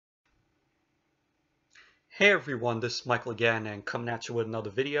Hey everyone, this is Michael again, and coming at you with another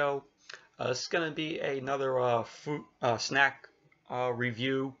video. This is going to be another food snack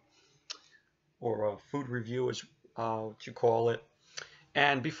review, or food review is what you call it.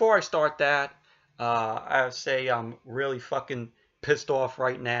 And before I start that, I would say I'm really fucking pissed off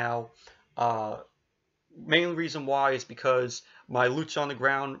right now. Main reason why is because my Lucha on the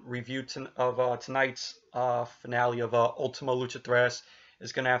Ground review of tonight's finale of Ultima Lucha Tres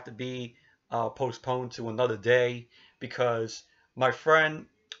is going to have to be postponed to another day because my friend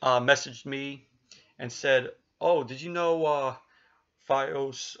messaged me and said, "Oh, did you know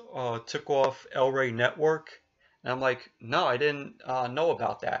Fios took off El Rey Network?" And I'm like, "No, I didn't know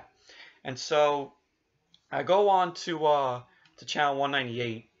about that." And so I go on to channel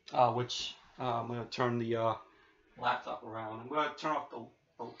 198, which I'm going to turn the laptop around. I'm going to turn off the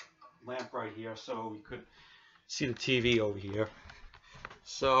lamp right here so you could see the TV over here.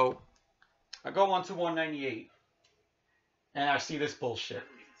 So I go on to 198 and I see this bullshit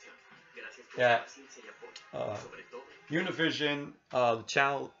that Univision, the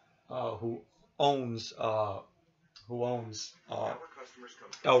channel who owns El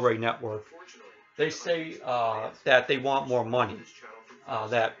Rey Network, they say that they want more money,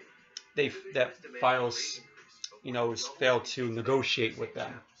 that Fios, has failed to negotiate with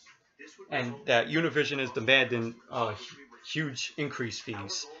them, and that Univision is demanding huge increase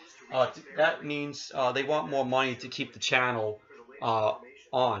fees. That means they want more money to keep the channel on,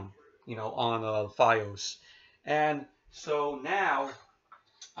 on Fios, and so now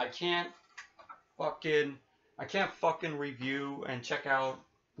I can't fucking review and check out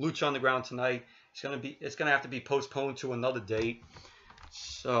Lucha on the Ground tonight. It's gonna have to be postponed to another date.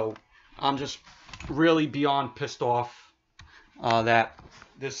 So I'm just really beyond pissed off that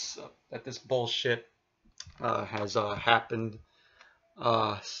this bullshit has happened.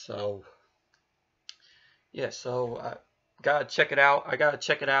 So yeah, so I gotta check it out. I gotta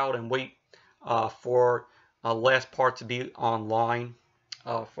check it out and wait for last part to be online,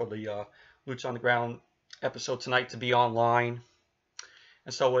 for the Lucha on the Ground episode tonight to be online.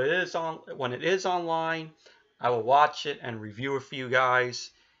 And so when it is online, I will watch it and review it for you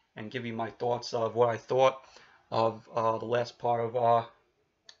guys and give you my thoughts of what I thought of the last part of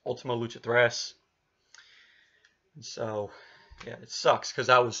Ultima Lucha Tres. And so, yeah, it sucks because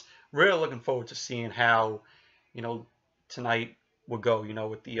I was really looking forward to seeing how, tonight would go,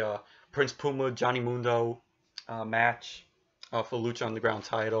 with the Prince Puma Johnny Mundo match for Lucha on the Ground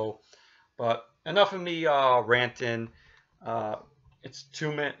title. But enough of me ranting. It's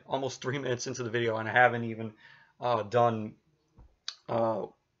almost 3 minutes into the video, and I haven't even done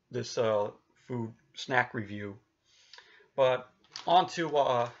this food snack review. But onto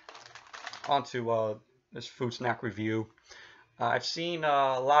this food snack review. I've seen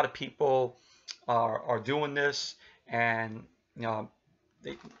a lot of people are doing this, and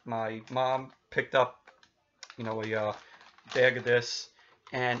my mom picked up a bag of this,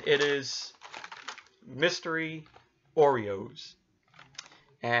 and it is Mystery Oreos.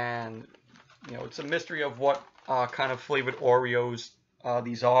 And it's a mystery of what kind of flavored Oreos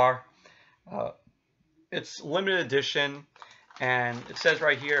these are. It's limited edition, and it says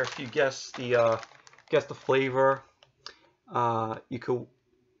right here, if you guess the flavor, you could,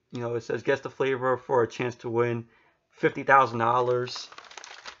 it says guess the flavor for a chance to win $50,000.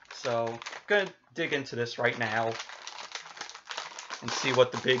 So I'm gonna dig into this right now and see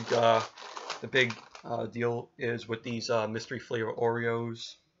what the big deal is with these mystery flavor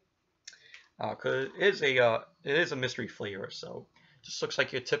Oreos, because it is a mystery flavor, so it just looks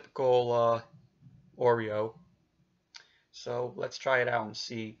like your typical Oreo. So let's try it out and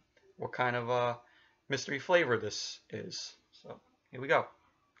see what kind of mystery flavor this is. So here we go.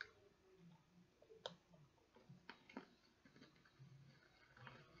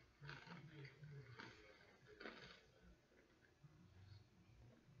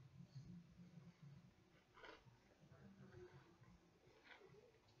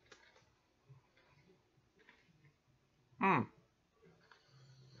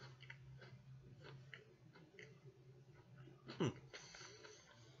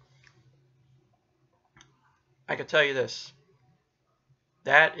 I can tell you this.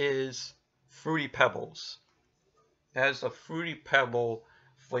 That is Fruity Pebbles. That is a Fruity Pebble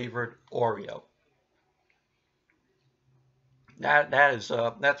flavored Oreo.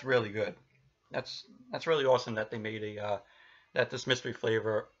 That's really good. That's really awesome that they made that this mystery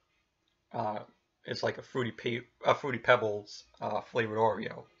flavor is like a Fruity Pebbles flavored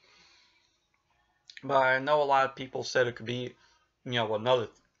Oreo. But I know a lot of people said it could be,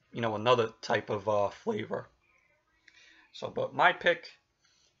 another type of flavor. So, but my pick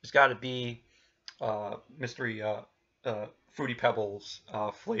has got to be mystery Fruity Pebbles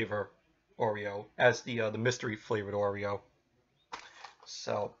flavor Oreo as the mystery flavored Oreo.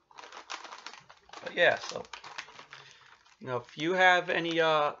 So, but yeah, so if you have any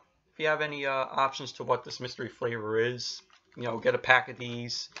options to what this mystery flavor is, get a pack of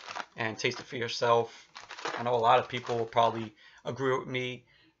these and taste it for yourself. I know a lot of people will probably agree with me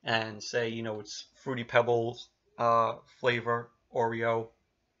and say, it's Fruity Pebbles flavor Oreo.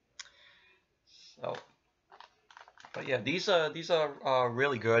 So, but yeah, these are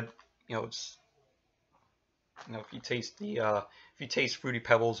really good. It's if you taste Fruity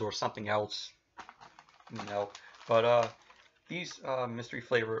Pebbles or something else, but these mystery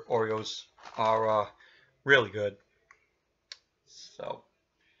flavor Oreos are really good. So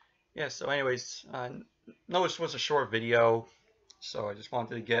yeah, so anyways, no, this was a short video, so I just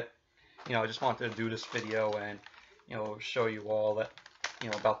wanted to do this video and show you all that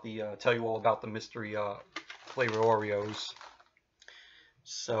about the tell you all about the mystery flavor Oreos.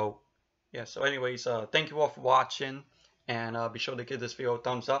 So yeah, so anyways, thank you all for watching, and be sure to give this video a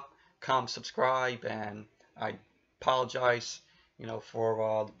thumbs up, comment, subscribe, and I apologize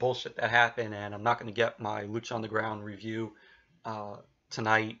for the bullshit that happened, and I'm not going to get my Lucha Underground review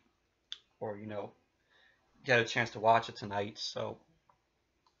tonight, or get a chance to watch it tonight. So,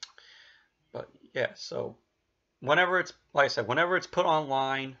 but yeah, so whenever it's, like I said, whenever it's put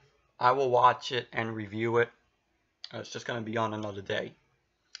online, I will watch it and review it. It's just going to be on another day.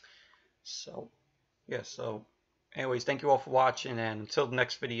 So yeah, so anyways, thank you all for watching, and until the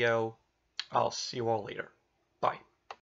next video, I'll see you all later.